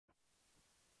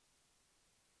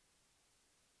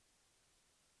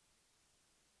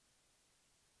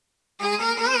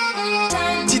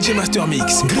DJ Master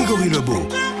Mix, Gregory Lebeau.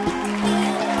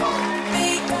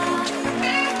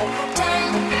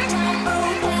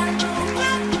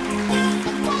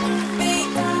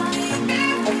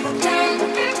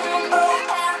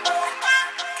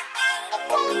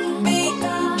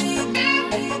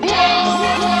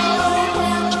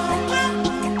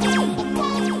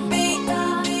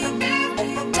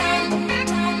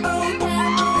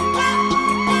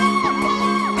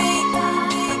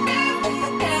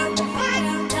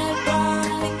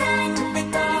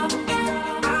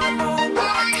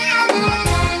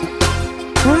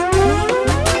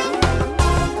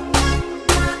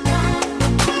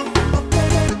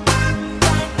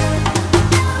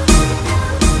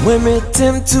 Moi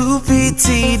m'aime tout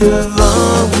petit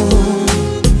devant vous,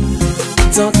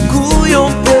 tant couillon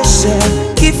péché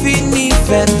qui finit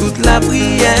fait toute la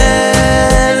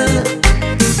prière.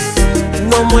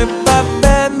 Non, moi pas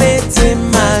permettre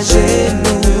ma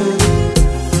genou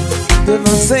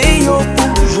devant Seigneur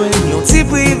pour jouer un petit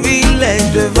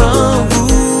privilège devant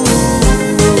vous.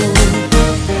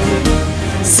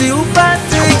 Si vous pas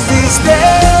exister,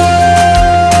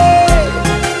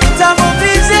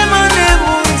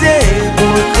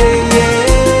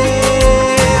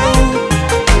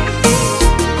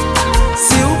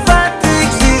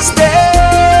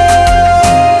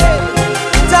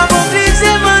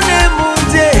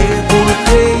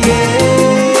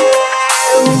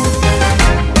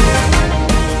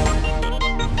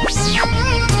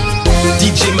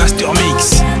 DJ Master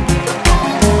Mix.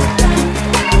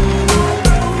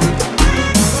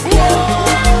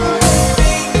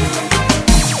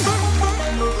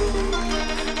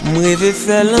 Moi vais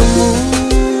faire l'amour,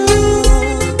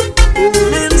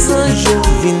 même sans je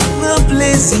viens prendre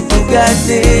plaisir pour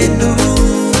garder nous.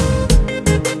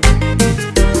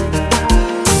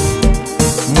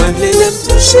 Moi vais le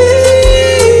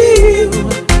toucher,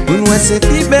 pour moi c'est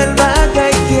plus belle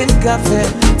bagaille qu'un café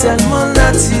tellement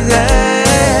naturel.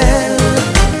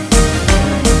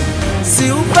 Si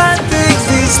vous pas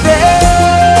exister,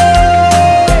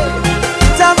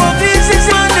 t'as mon visage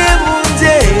mon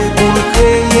Dieu pour le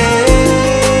créer.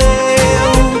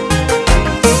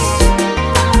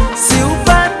 Si vous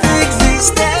pas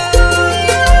exister,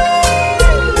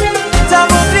 t'as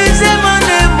mon visage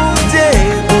mon Dieu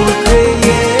pour le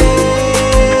créer.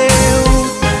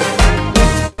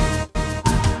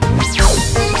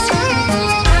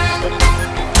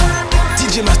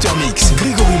 DJ Master Mix,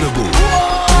 Gregory Lebeau.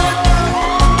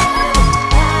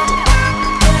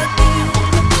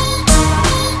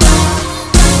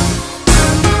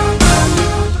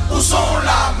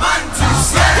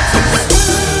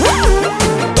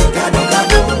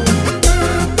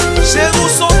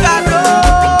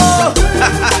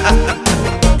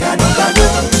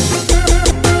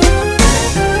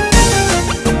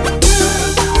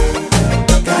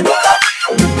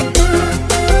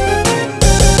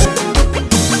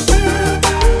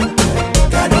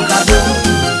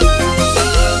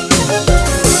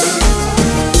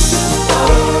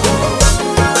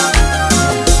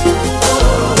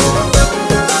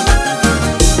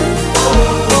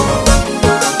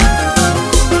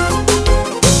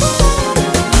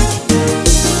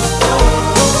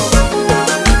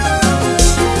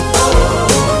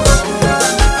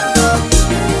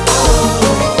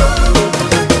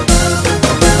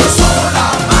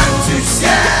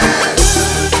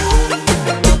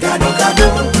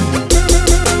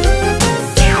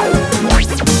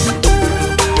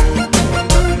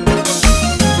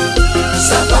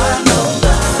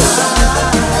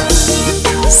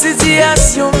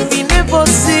 Situation qui n'est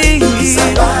possible,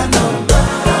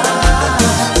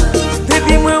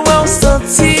 depuis moi on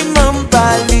sentiment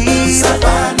pas libre,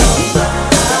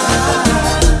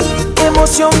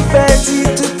 émotion perdue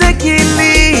tout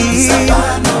équilibre.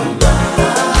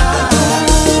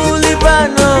 C'est pas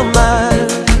normal,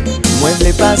 moi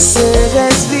les passer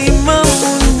reste vivant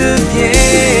monde de bien.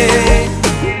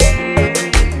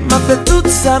 M'a fait tout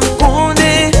ça me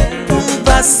connaît pour me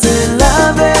passer la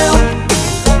veille.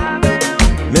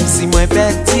 Même si moi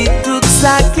perdu tout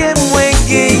ça que moi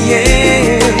gagné,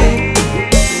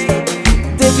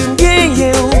 t'es venu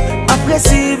gagner après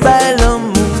si ballon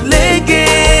légué.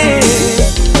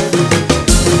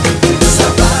 Ça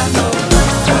va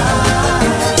normal,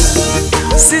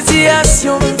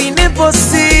 situation qui n'est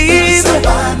possible. Ça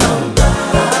va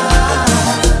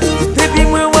normal, depuis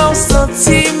moi on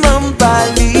sentiment pas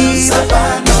libre. Ça va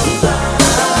normal,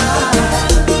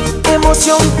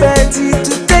 émotion perdue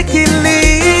tout équilibre.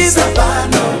 C'est pas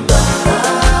normal,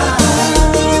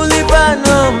 c'est pas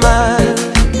normal.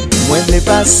 Moi les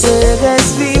passés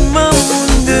reste vivant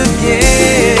monde de bien.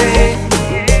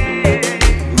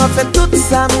 M'a fait tout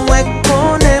ça moi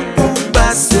connais.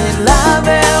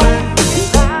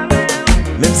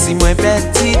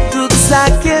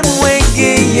 mwen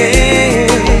genye.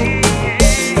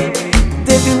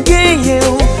 Te vin genye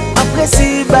ou, apre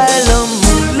si balan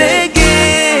moun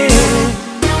lege.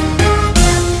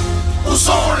 Où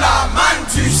sont la manne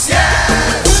du ciel?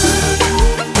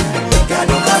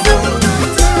 Cadeau, cadeau.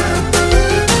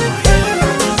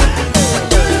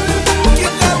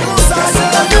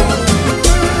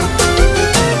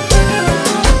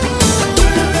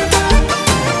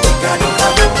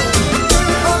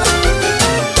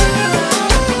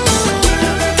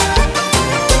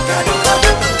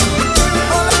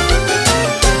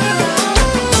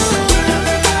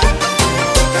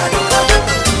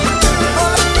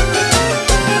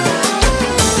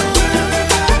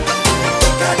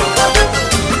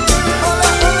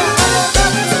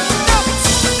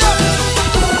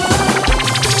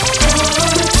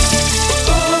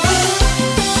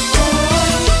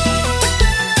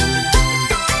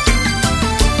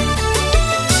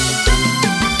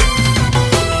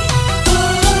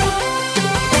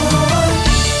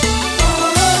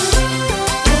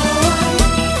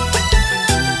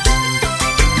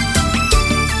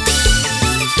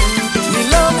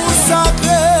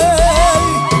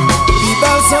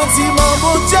 Sentiment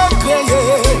bon Dieu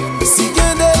créé, si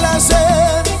gen de la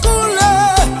gêne coule,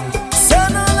 c'est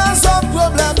non la zone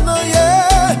problème non yé.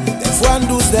 Des fois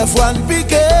douce, des fois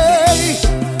piqué,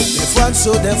 des fois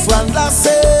chaud, des fois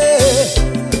glacé,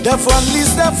 des fois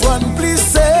lisse, des fois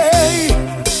plissé.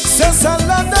 C'est ça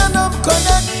là d'un homme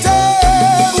connecté,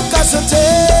 ou qu'à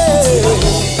chanter.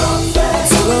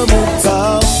 C'est l'amour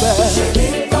parfait,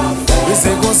 et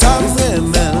c'est comme ça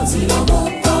vraiment.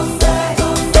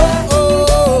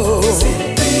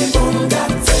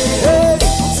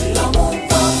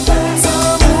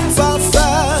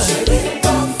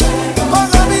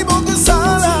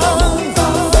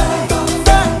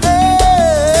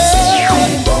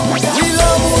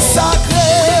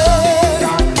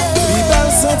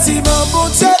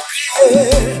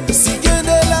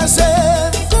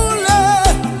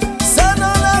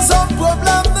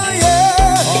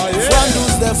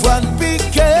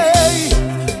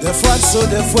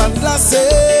 Des fois glacé,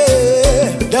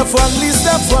 des fois lisse,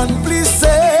 des fois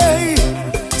plissé.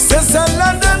 C'est celle-là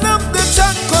d'un homme de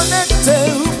Jack connecté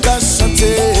ou qu'à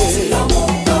chanter.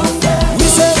 Oui,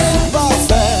 c'est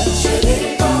parfait,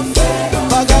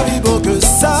 pas gavibo que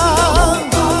ça.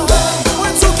 Moi,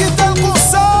 tout qui t'aime comme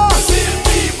ça.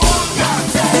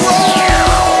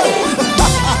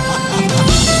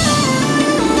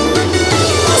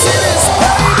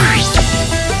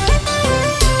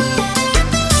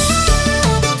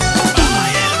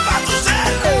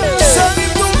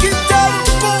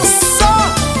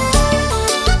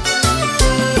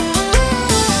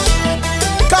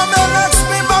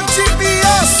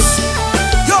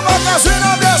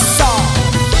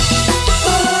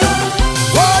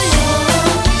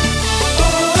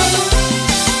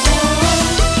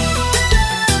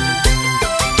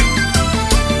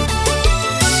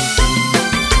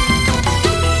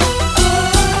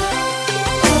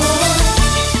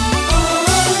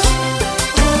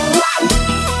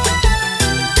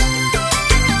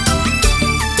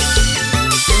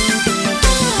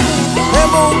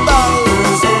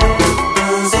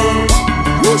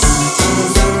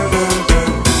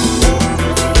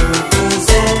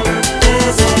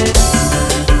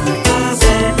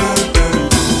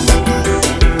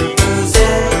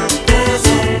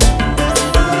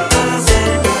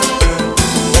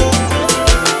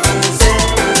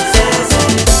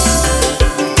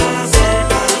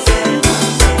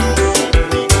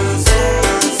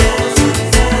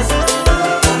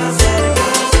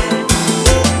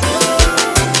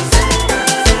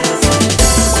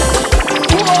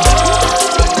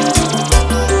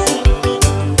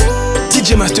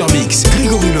 Master Mix,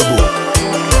 Gregory Lebeau.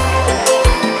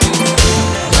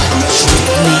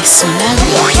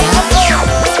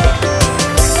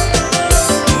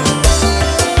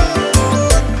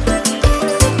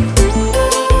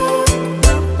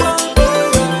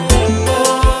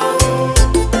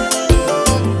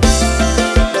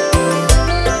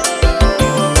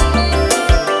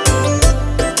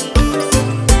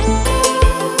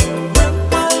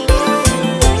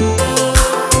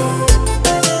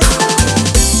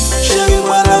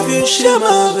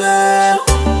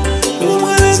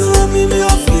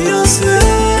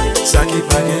 Ça qui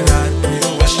pas là, pour yo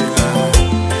wacher là.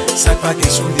 Ça pas de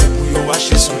souliers pour yo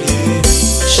wacher souliers.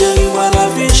 Chérie, moi la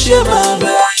vie chez ma belle.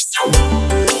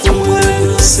 Pour moi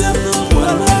les ensemble non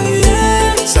pas marier.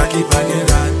 Ça qui pas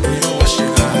là, pour yo wacher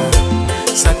là.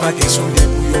 Ça pas de souliers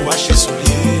pour yo wacher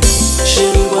souliers.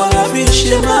 Chérie, moi la vie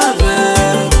chez ma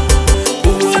belle.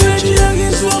 Pour moi les gens qui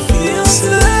sont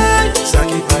fiancés. Ça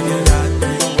qui pas là, pour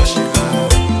yo wacher là.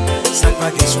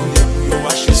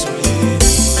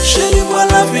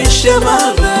 coucher ma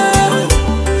mère.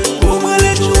 Pour moi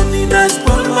les journées n'est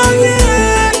pas marié.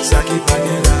 Ça qui va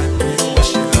gagner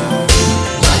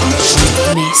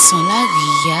Mais sans la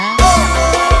Gouyad.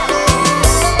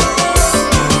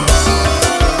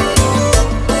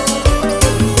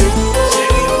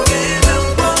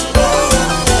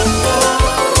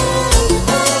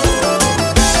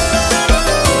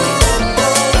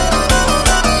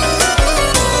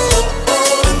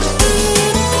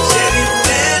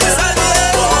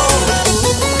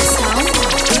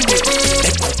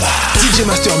 DJ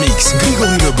Master Mix,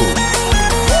 Gregory Lebeau.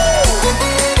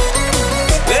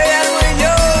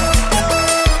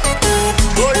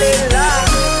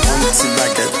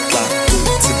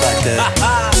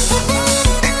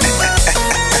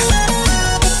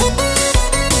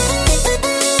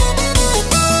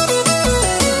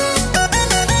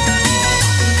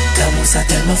 L'amour ça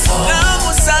tellement fort.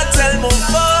 L'amour ça tellement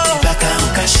fort. Il va qu'à en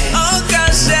cacher. En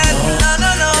cachette. Non,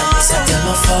 non, non. L'amour ça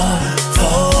tellement fort.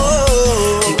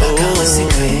 Fort. Il va qu'à en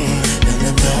secret. Non,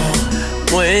 non, non.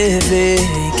 Moi, rêver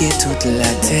que toute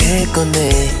la terre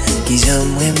connaît. Qui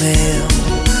j'aimerais mère.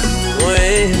 Moi,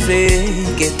 rêver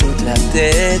que toute la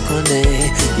terre connaît.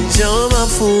 Qui j'en m'en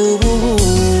fous.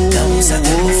 L'amour ça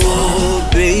tellement fort.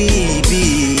 Baby.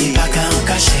 Il va qu'à en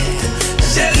cacher.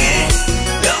 Chérie.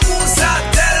 L'amour ça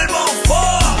tellement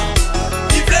fort.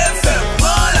 Il plaît faire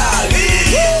mal à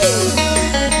rire.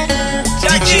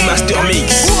 DJ Master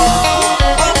Mix.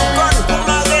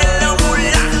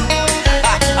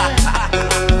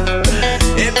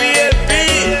 Et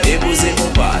puis, épouser mon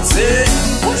passé.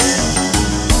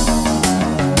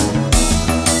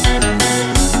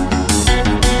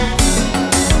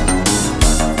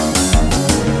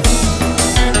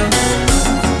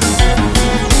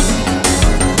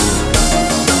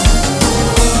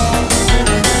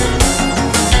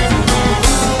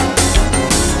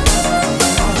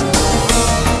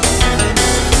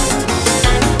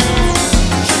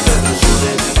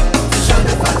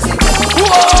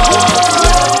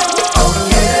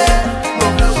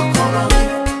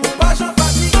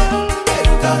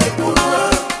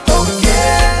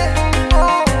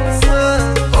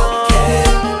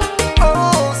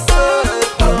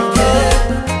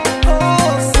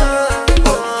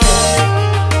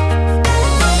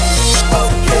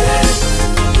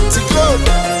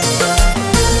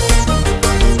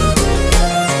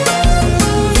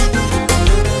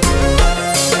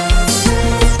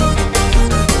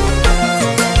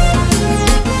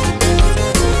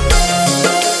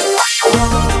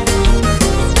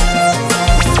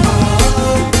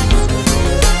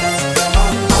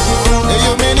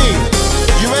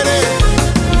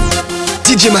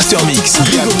 DJ Master Mix,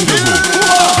 Gregory Lebeau.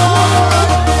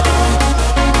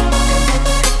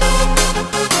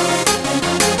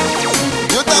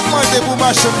 Yo t'as demandé pour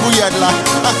marcher Gouyad là.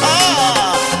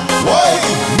 Oui,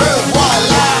 me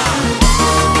voilà.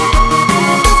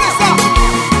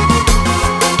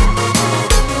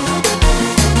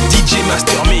 DJ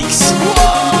Master Mix.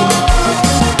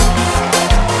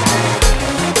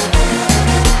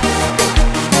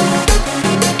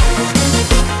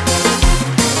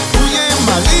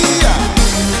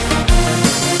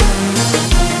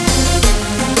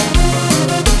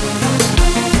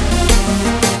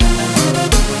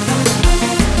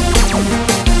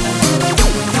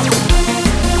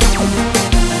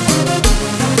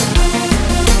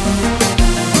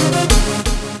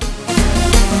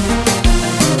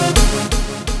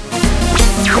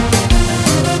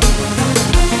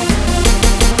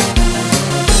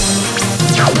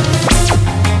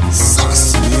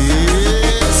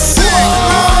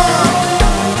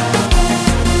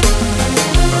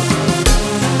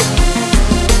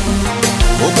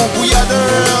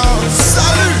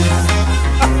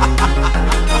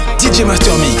 DJ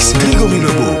Master Mix, Gregory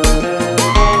Lebeau.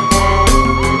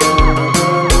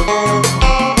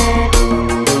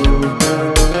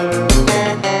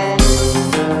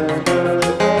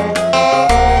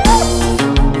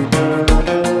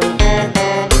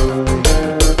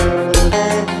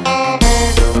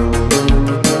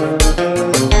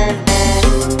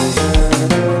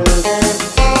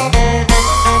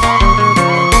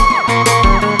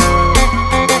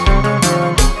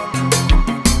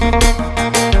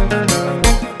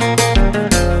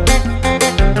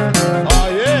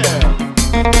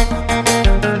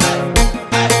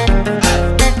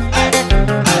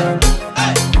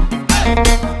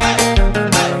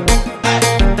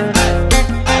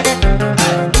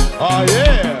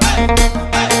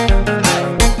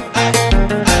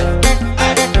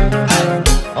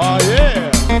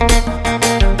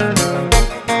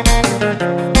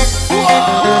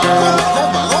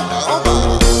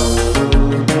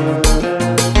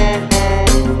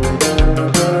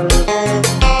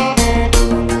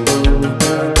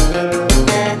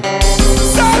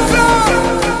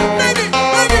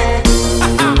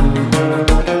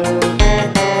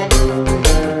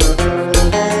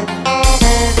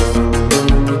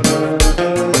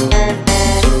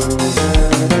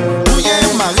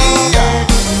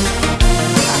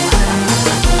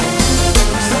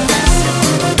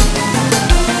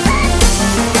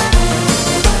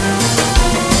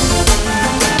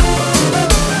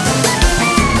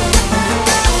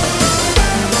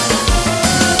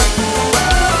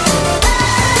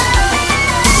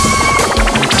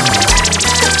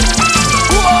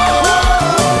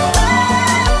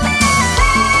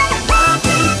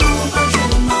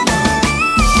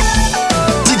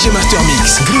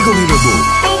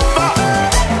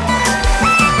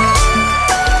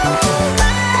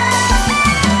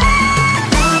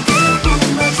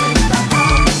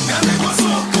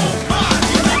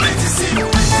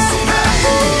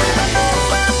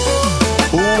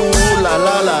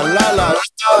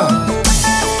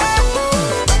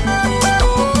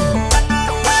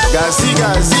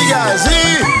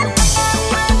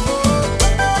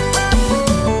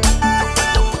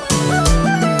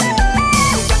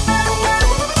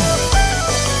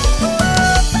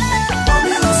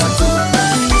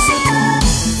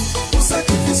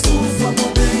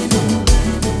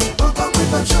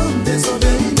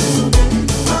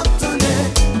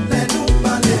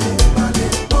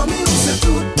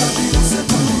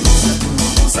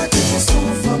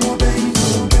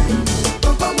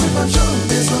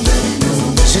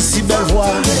 J'ai si belle voix,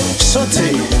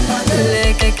 chanter.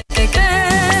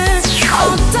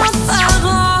 En ta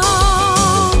parole,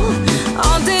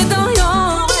 en t'es dans une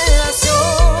relation,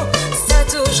 ça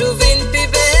toujours une plus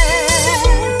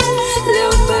belle. Le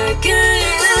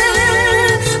baguette,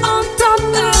 en ta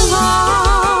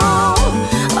parole,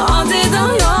 en t'es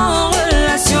dans une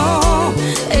relation,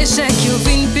 échec you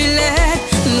vin plus laid,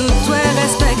 nous doit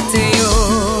respecter yo.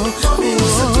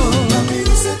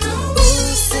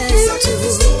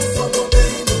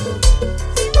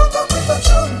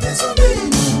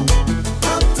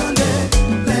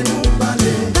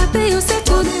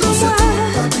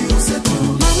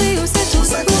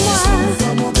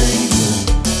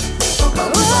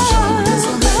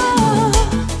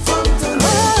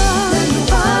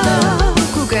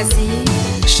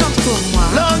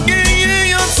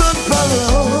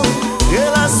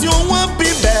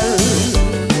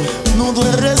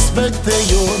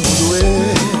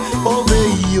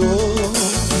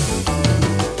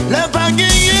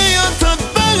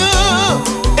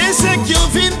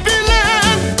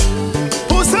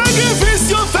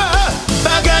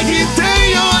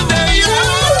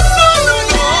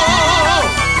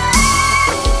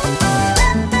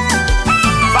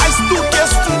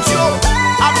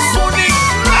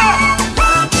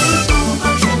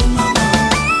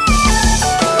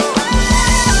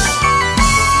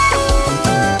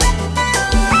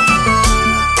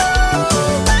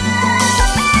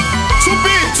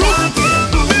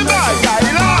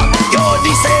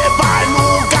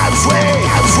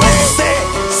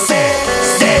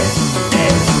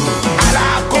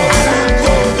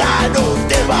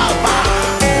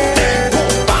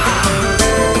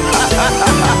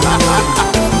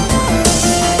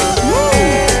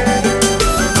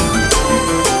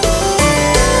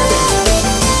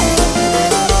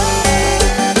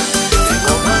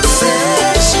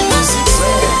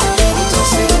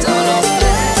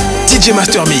 DJ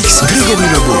Master Mix, Gregory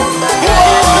Lebeau.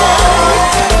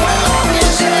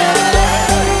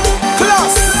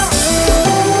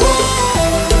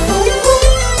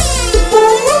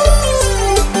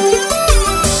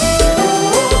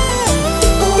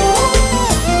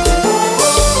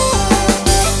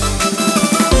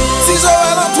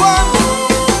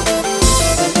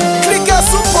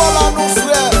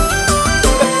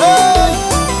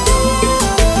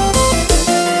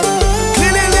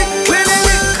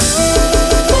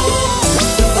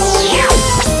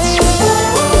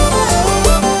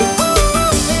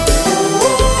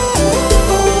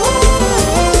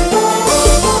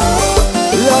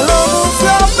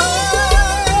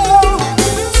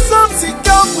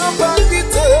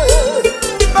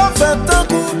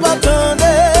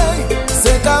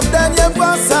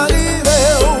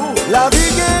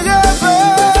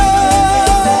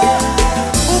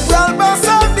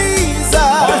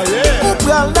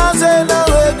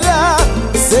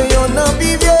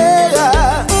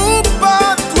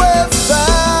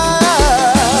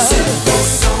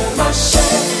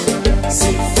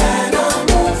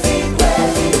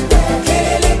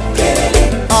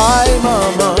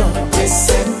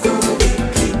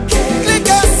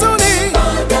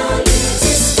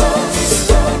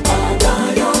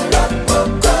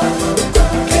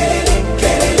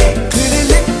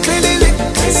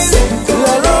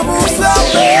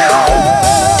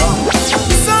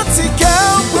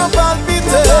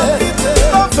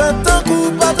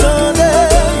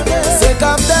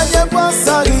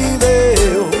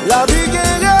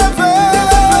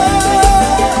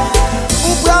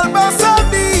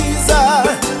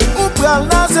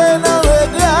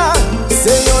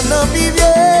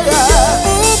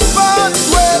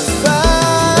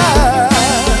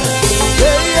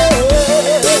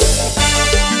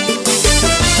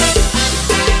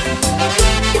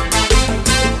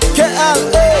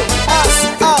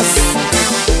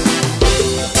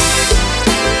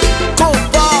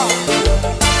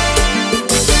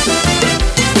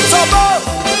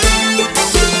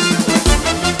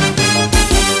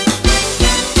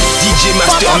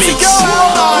 Mix.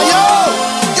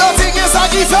 Yo tigre ça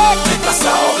qui fait.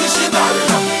 Ça original.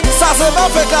 Ça c'est pas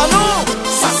fait qu'à nous.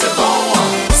 Ça c'est bon.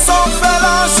 Sans faire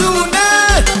la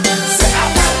journée. C'est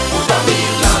après pour dormir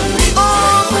la nuit. Oh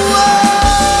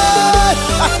ouais.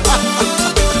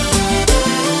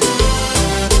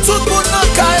 Tout le monde dans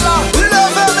caille là.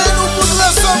 Levez-nous pour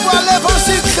recevoir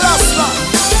l'évangile classe là.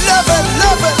 Levez,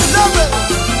 levez, levez.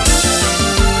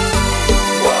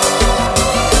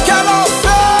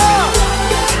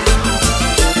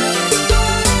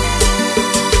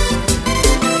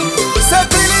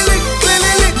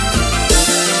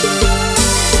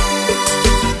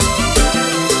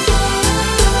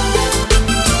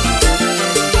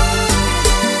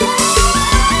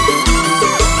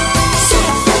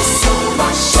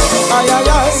 Aïe aïe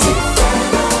aïe.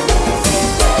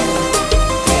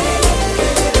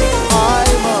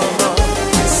 Aïe maman.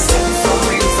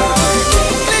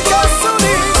 Clique à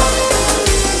sourire.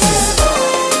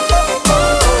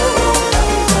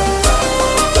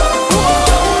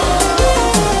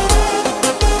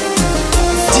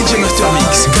 DJ Master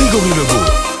Mix, Gregory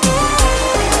Lebeau.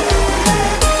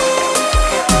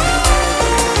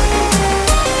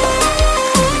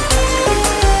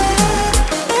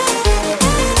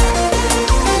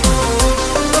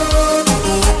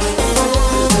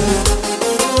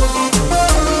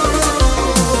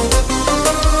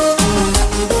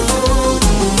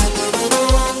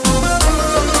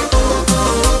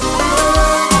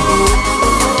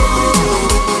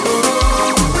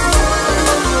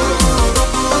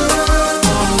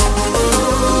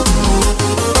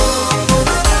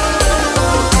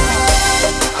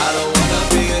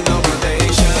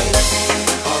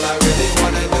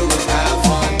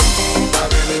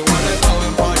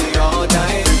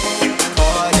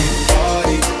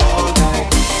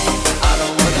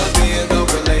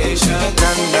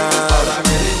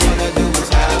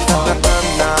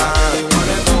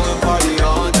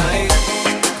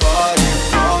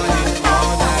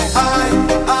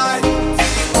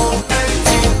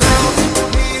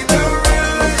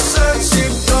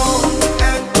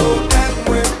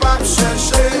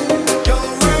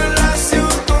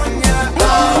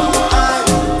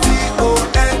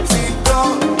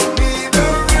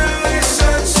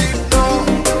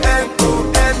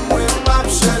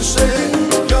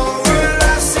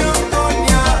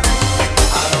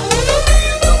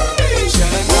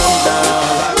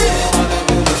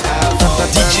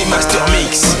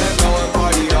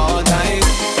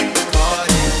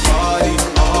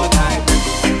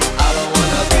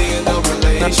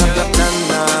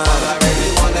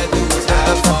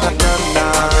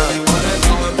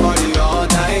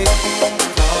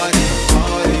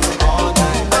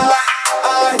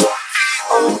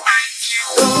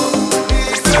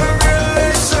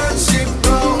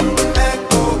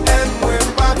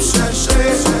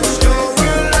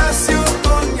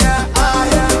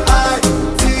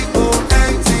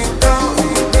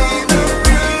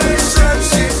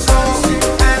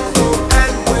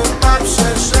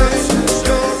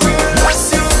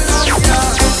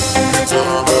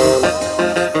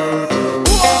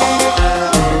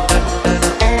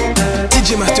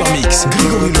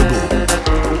 Gregory Lebeau.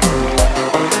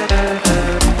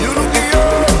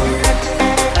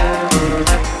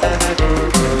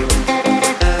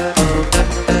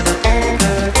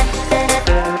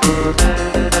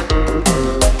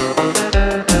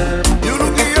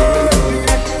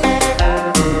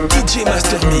 DJ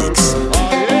Master Mix.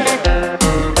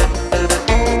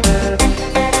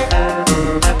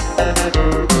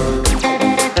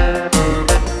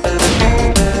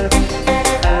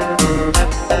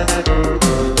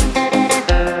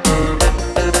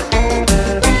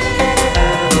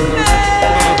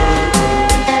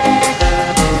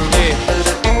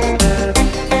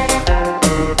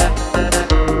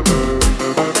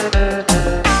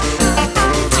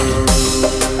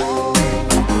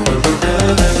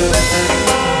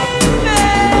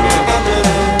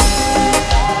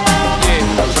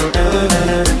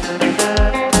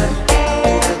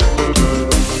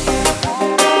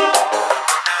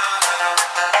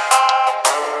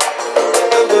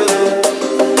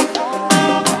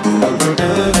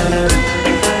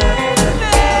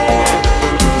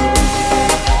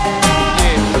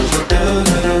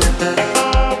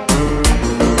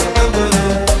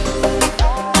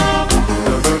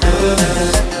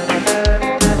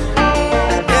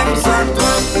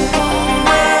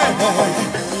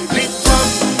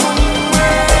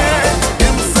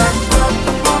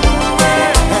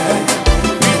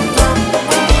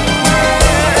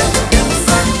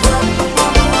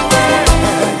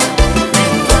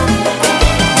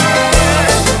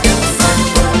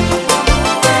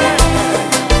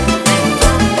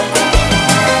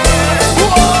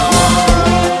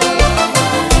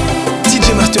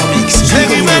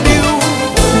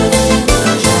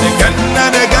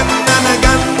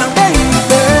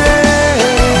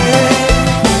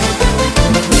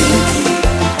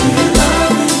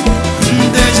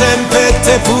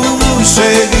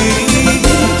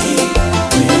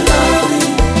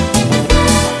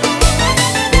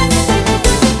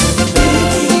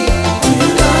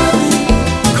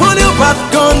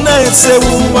 C'est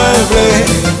où moi vrai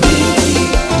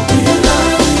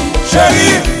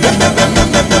chérie,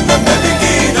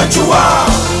 Biggie, tu vois.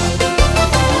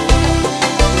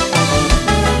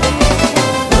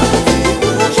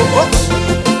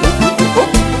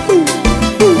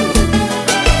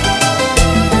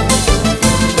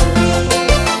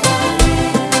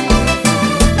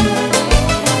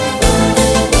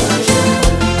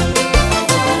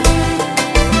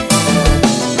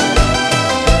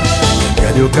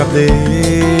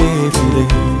 défilé.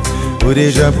 Ou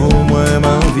déjà pour moi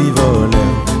m'envie voler.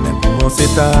 Mais pour moi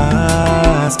c'est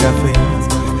tasse café.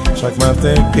 Chaque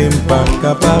matin que m'pas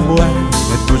capable boire.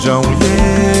 Mais tout j'en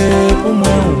pour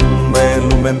moi belle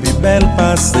ou même plus belle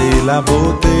passer la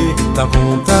beauté. Tant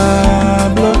qu'on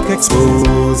table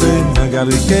qu'exposé. Regarde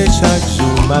que chaque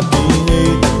jour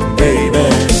matinée. Baby.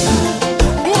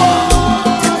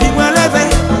 Depuis moi levé,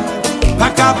 pas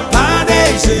capable de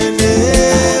déjeuner.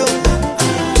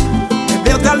 Et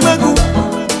bien tellement goût.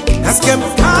 Est-ce que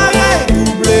m'parait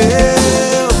doublé?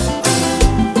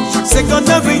 Chaque seconde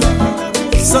de vie,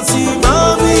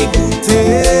 sentiment vie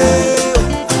goûter.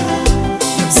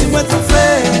 Si moi tout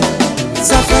fait,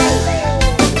 ça fait.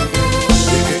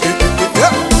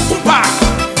 Kompa.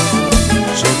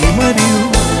 Chérie moi dis où?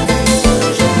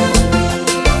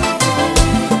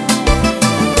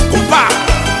 Kompa.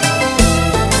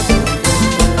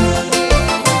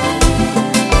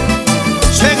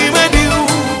 Chérie moi dis où?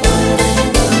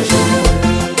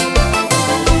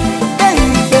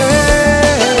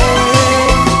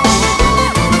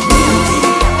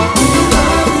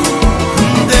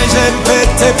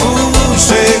 C'est pour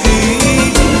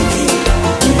chérie.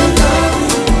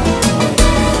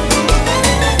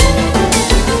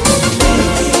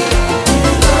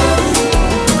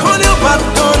 Quand on pas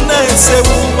connaître, c'est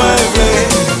où moi vrai.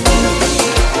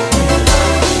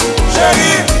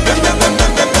 Chérie,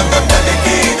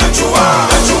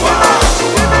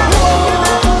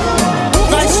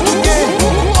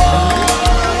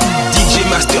 DJ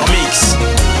Master Mix.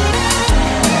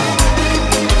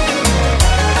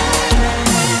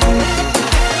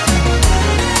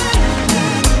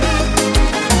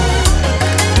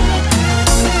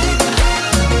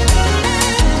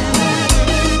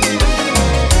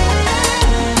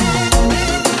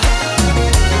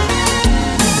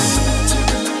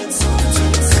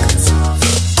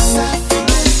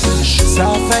 Ça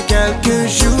fait quelques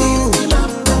jours,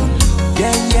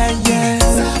 yeah, yeah, yeah.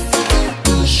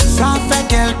 Ça fait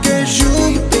quelques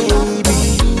jours,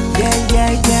 baby, yeah,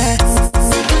 yeah, yeah.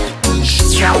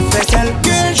 Ça fait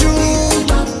quelques jours,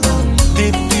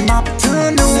 depuis ma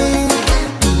tenue.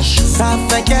 Ça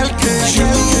fait quelques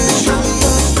jours,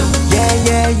 yeah,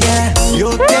 yeah, yeah. Yo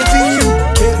te dit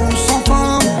que vous sont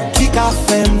femmes qui qu'a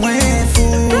fait moins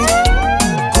fou.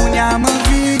 Qu'on y a ma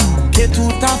vie, que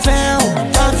tout a fait.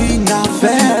 N'a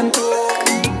fait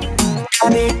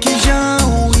avec qui j'en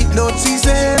ou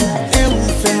hypnotisé et ou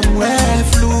fait moi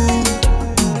flou.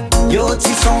 Yo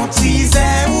ti son tisé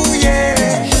ou yeah.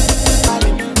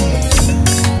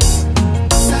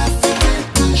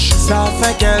 Ça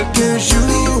fait quelques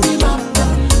jours,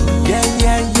 yeah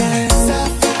yeah yeah.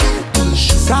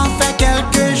 Ça fait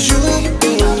quelques jours,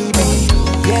 baby,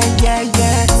 yeah yeah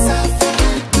yeah.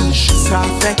 Ça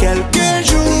fait quelques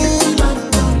jours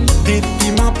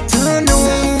depuis ma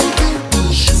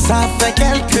ça fait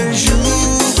quelques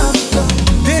jours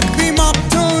depuis ma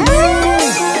tenue.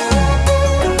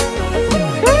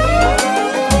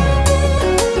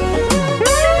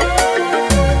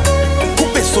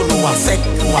 Coupé solo à sec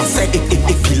et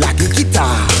puis la guitare.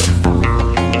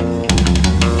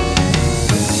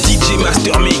 DJ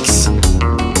Master Mix.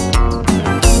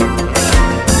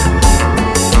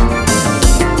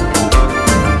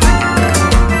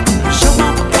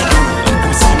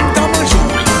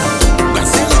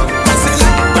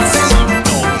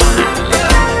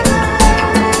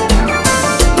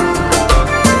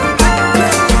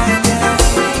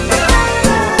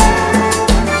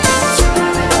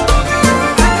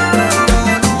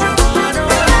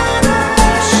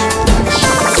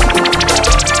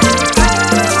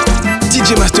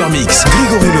 Master Mix,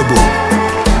 Gregory Lebeau.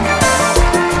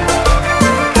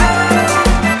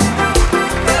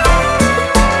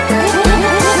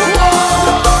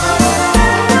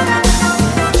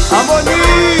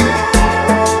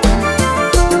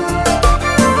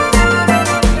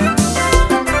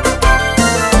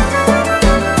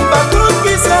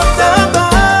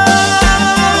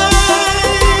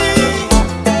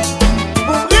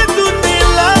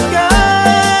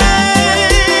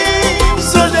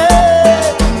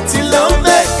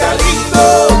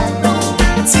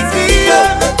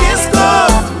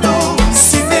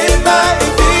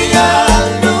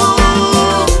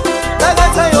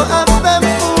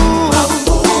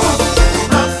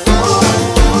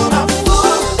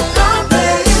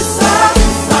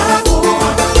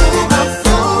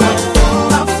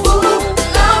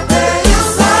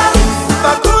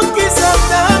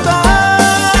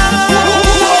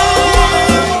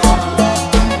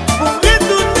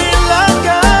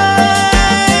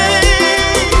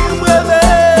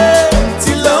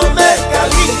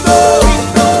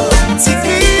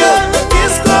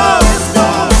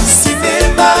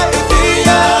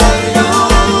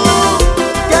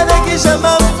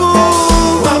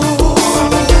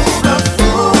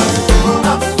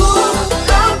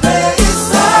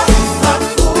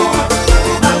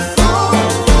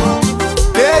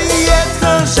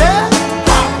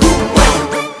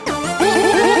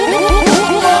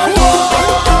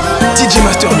 DJ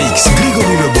Master Mix,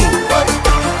 Gregory Lebeau.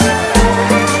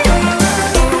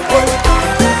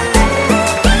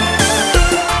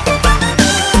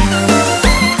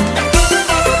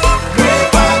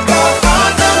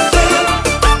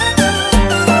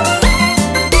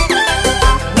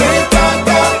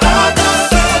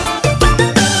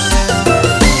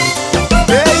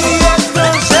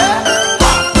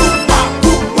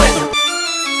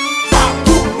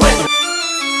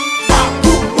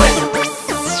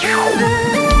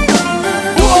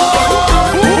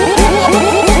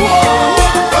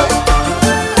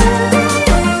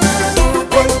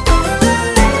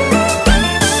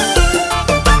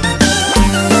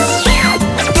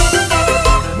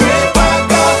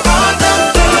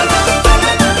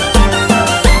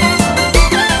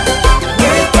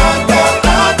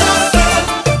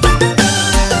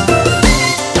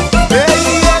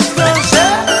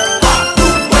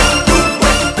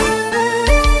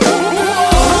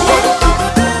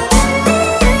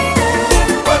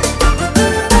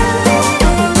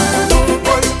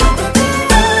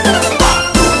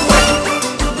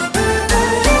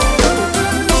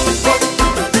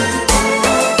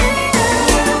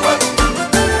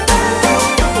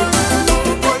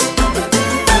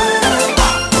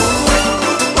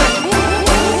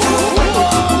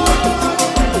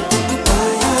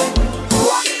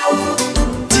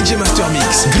 DJ Master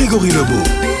Mix, Gregory Lebeau.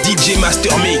 DJ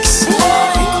Master Mix.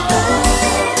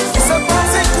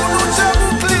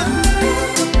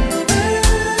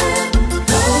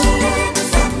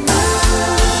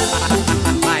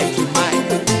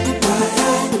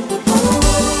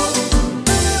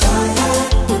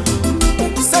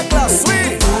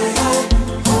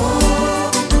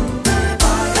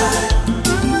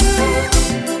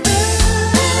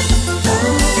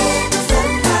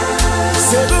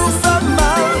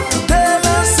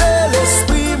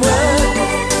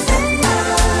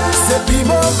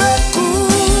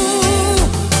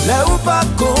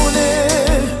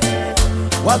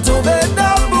 Wa tombe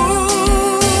d'amou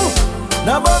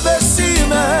nan mauvais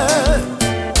chemin.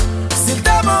 Si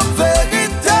t'es mon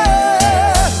vérité,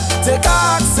 t'es qu'à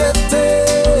accepter.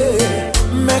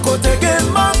 Mais côté gen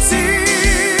menti,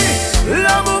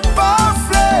 l'amour pas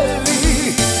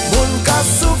fléli, moun ka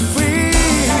souffri.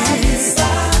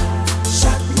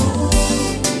 Chaque moun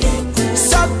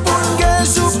gen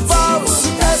jou pa ou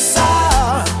c'est ça.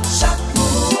 Chaque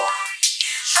moun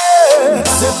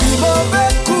c'est pi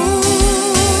mauvais coup.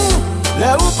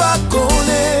 Là où pas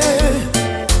connaît,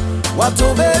 ou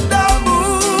tomber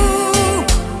d'amour,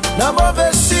 dans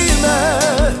mauvais chemin.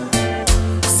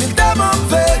 Si t'es mon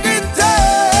vérité,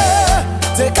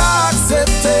 t'es qu'à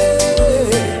accepter.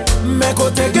 Mais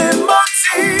côté gen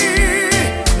menti,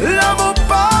 l'amour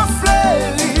pas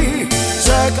fléli,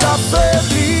 j'ai qu'à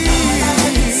fléli.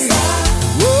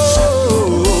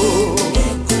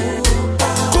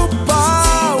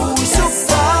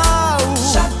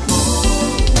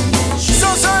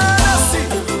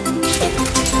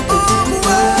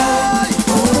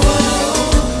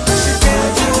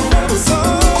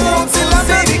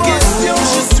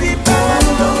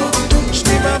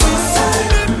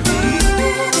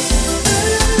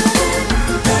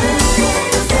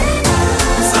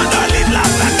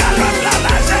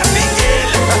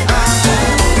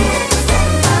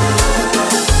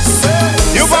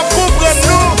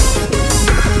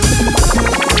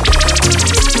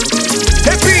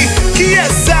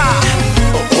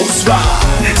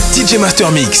 DJ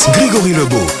Master Mix, Gregory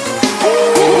Lebeau.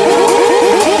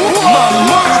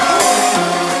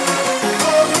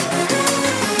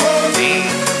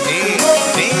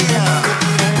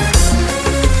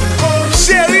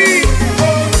 Chérie,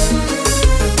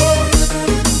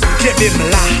 give him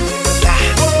la.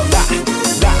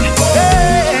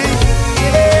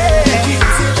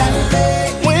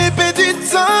 Moi petit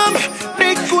homme,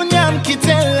 mais kounyam qui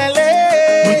t'en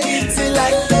l'aller.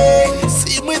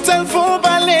 Si moi t'en font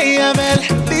balai amel,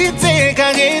 l'ité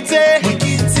carré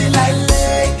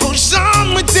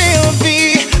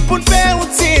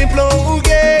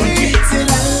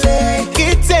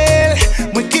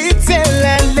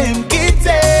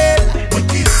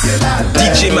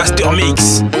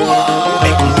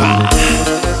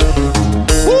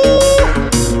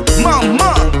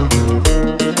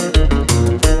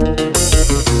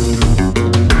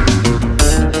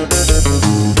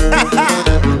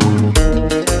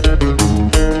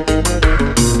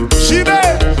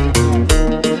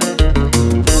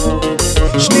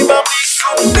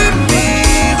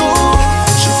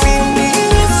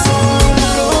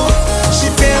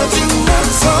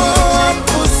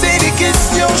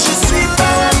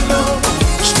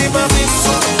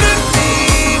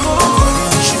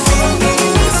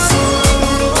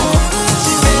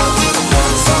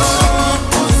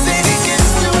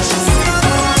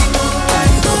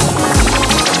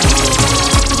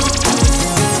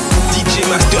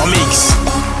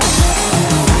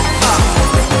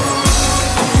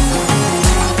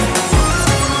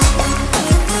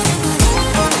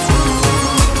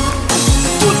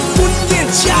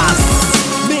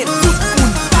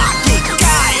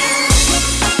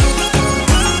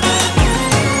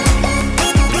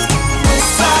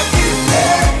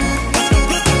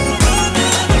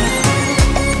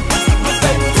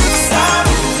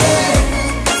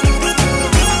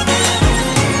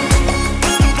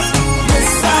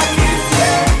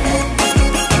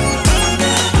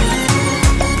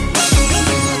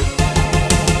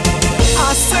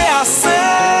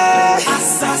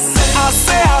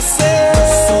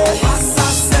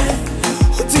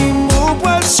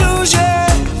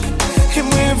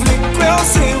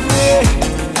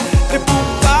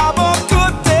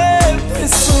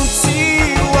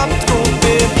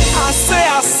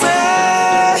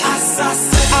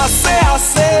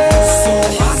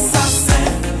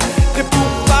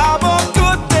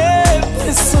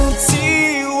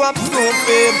m'a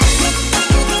trompé.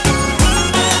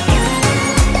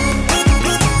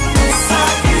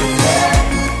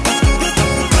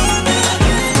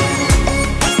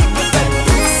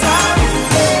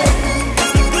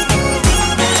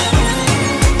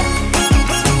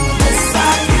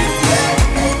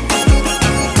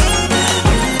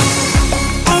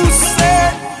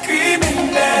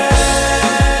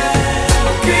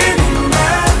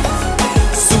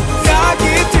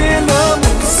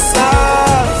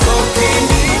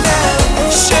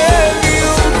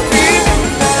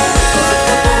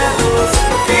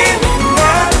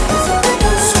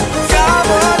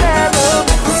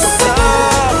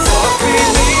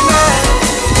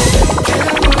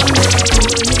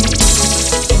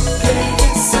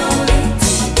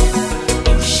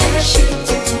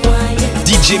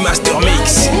 DJ Master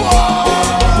Mix.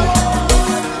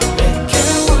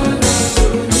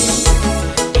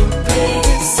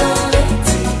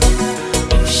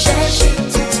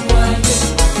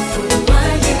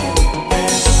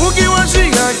 Pour qui moi j'ai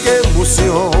une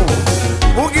émotion,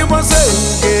 pour qui moi c'est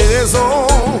une raison,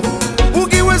 pour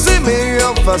qui moi c'est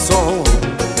meilleure façon,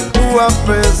 pour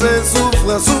apaiser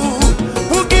souffrance,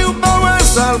 pour qui ou pas ouais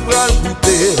ça le bras le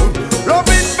goûter,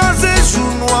 l'opine passé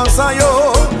jour noir ça yo,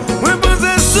 moi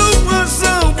passer souffrance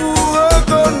pour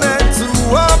reconnaître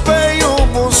ou apaiser un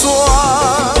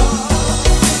bonsoir.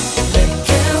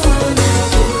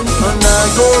 En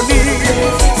agonie,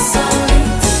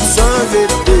 sans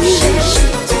vérité.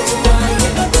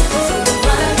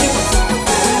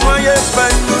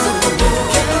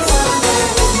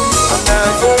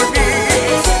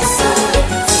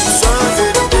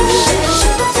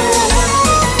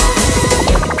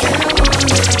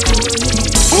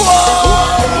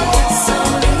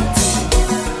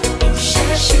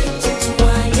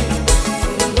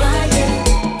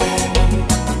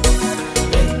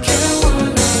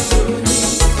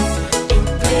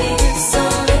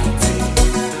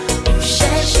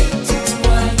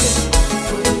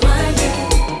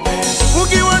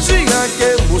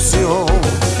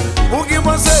 Pour qui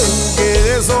moi c'est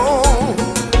une raison,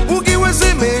 pour qui ouais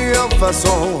c'est meilleure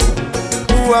façon,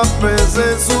 pour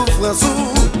apaiser souffrance,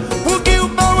 pour qui ou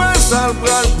pas ouais ça le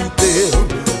bras le goûter,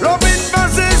 l'opine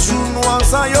passé jour noir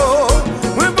ça yo,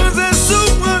 moi passer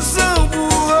souffrance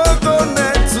pour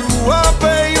reconnaître ou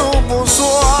apaiser un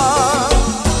bonsoir.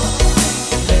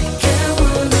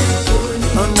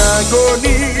 En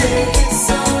agonie,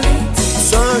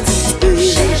 sans vérité.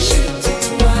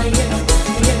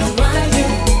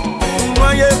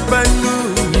 Pas nous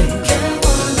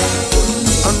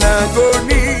en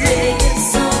agonie,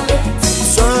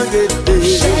 sans gaieté.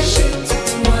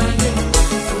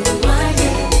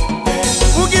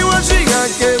 Pour qui moi j'ai une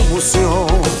émotion,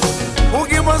 pour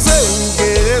qui moi c'est une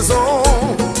raison,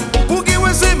 pour qui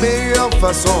moi c'est meilleure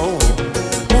façon,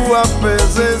 pour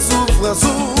apaiser souffrance,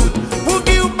 pour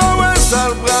qui ou pas ouais ça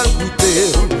le bras le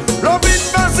goûter, l'opine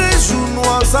passé jour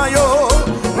noir ça yo,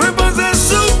 moi passer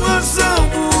souffrance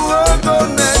pour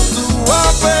reconnaître ou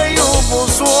apaiser un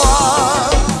bonsoir.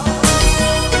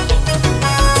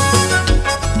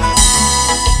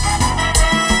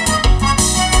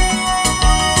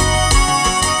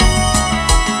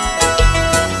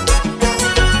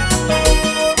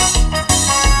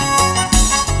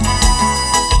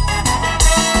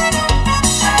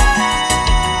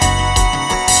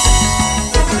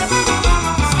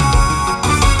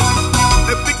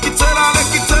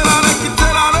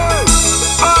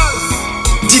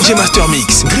 DJ Master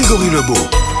Mix, Gregory Lebeau.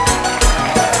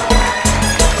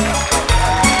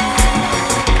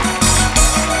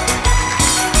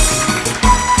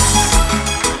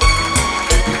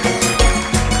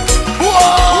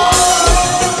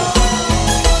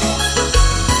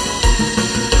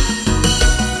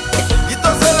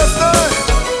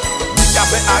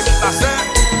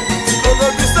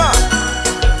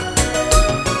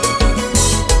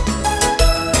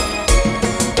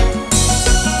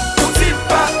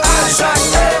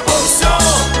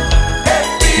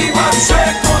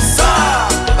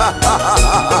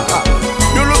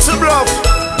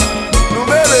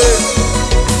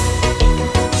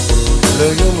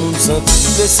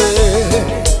 Blessé,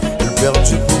 il perd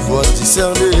du pouvoir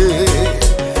discerner.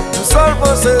 Tout ça le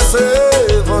pensée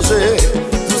c'est venger,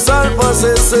 tout ça le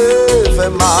pensée c'est fait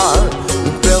mal.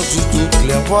 Il perdu toute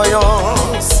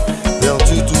clairvoyance,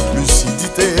 perdu toute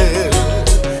lucidité.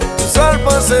 Tout ça le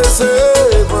pensée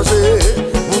c'est venger,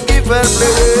 pour qui fait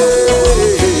plaider.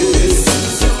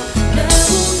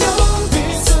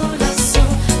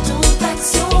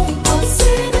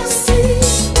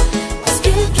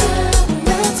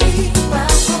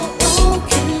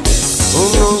 Oh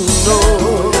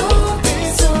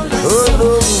no,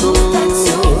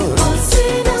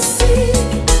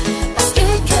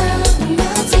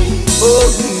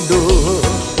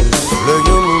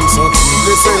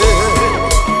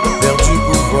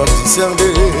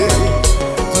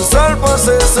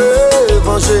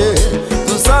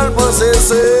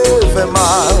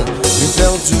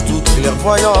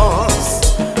 voyance,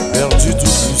 perdu toute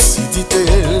lucidité.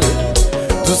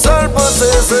 Tout seul pensé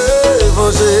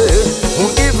s'évoger, on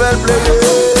qui fait pleurer.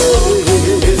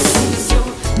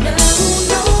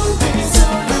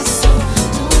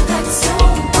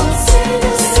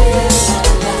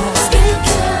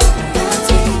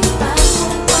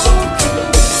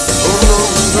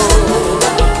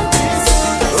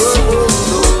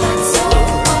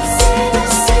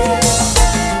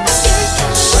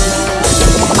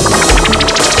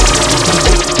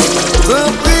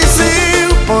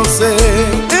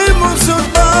 Émotion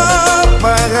pas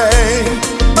pareil,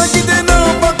 pas quitter non,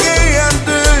 pas qu'il y a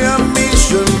deux à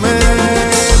mi-chemin.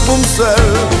 Pour me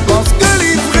seul, parce que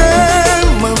les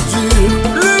vraiment dur,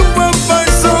 le voit pas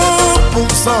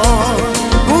 100%.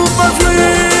 Pour pas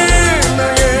jouer,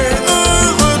 n'ayez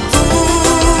un retour.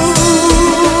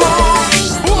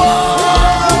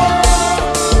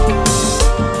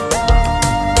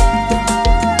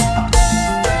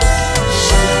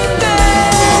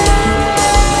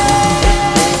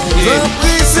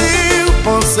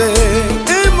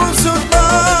 Émotion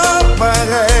pas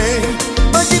pareil,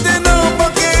 pas quitter non,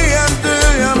 pas qu'il y a deux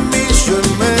à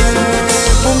mi-chemin.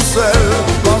 Pour me seul,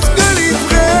 parce que les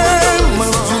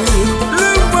vraiment dur, le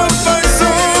voit pas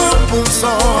 100%.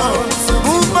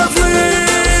 Pour pas jouer,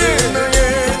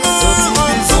 n'ayez un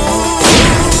retour.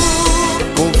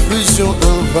 Confusion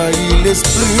envahit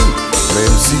l'esprit,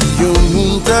 même si yo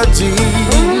nous t'a dit,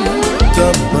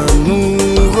 t'as pas nous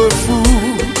refou,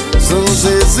 sans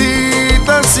hésitation.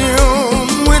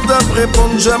 Moi t'as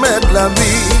répondre jamais de la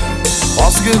vie,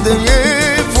 parce que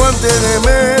derrière fois t'es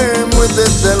aimé, moi t'es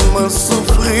tellement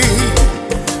souffri.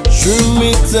 Je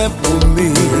m'étais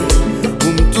promis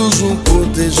pour me toujours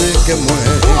protéger que moi.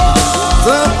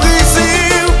 T'as pris si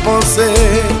vous pensez,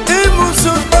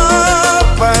 émotion pas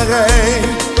pareil,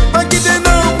 pas quitter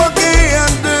non, pas qu'il y a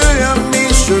deux à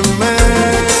mi-chemin.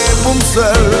 Pour me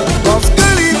seul, parce que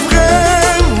les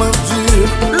vraiment dur,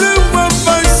 le voit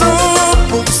pas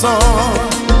 100%.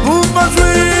 Pour pas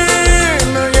jouer,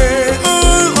 n'ayez un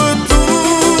retour.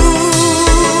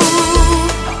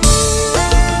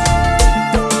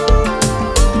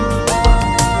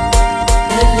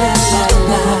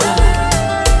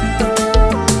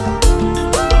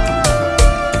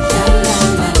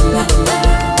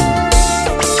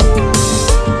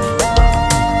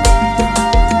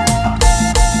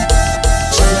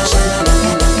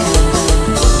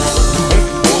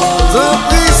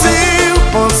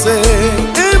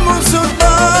 Émotion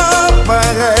pas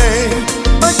pareil,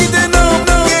 pas quitter non,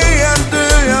 qu'il y a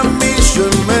deux à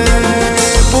mi-chemin.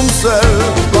 Pour me seul,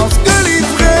 parce que les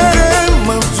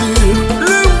vraiment dur,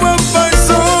 le voit pas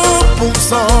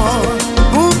 100%.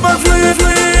 Pour pas jouer,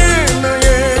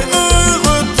 n'ayez un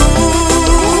retour.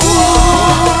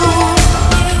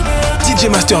 DJ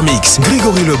Master Mix,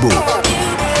 Gregory Lebeau.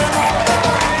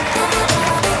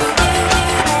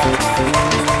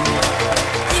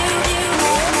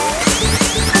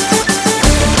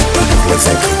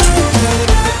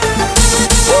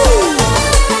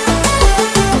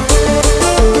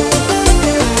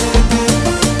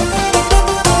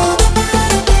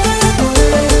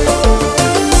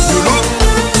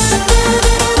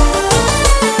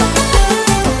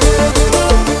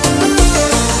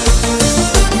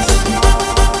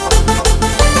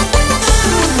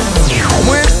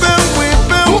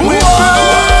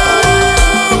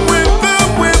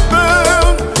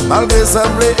 Malgré ça,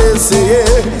 m'l'ai essayé,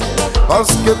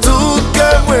 parce que tout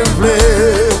cœur moi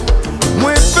voulait.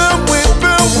 Moi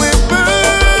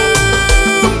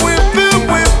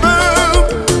peur.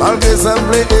 Malgré ça,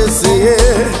 m'l'ai essayé,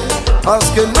 parce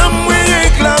que non moi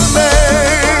réclamé.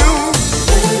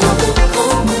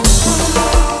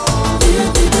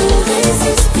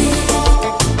 Résister,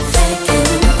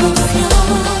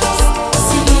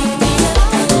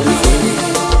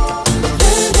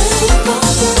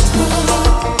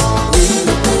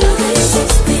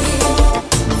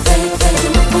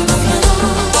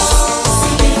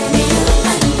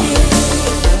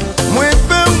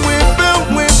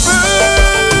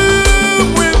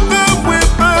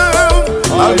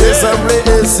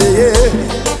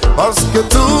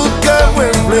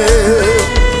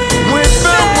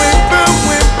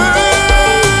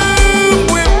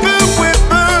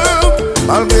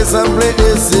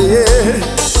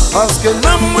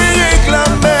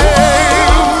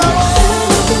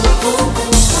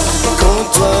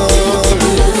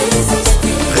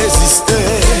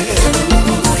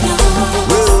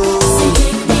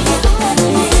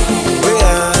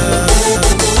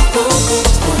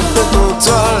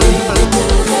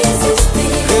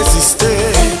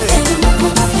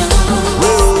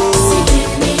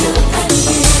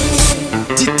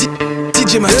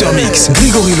 DJ Master Mix,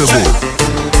 Gregory Lebeau.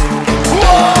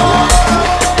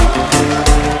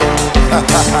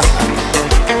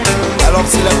 Alors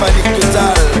c'est la panique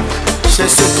totale chez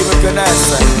ceux qui me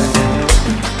connaissent.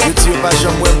 Je tire pas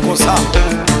jamais comme ça.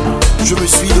 Je me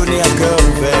suis donné un cœur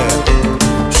ouvert.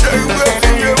 J'ai ouvert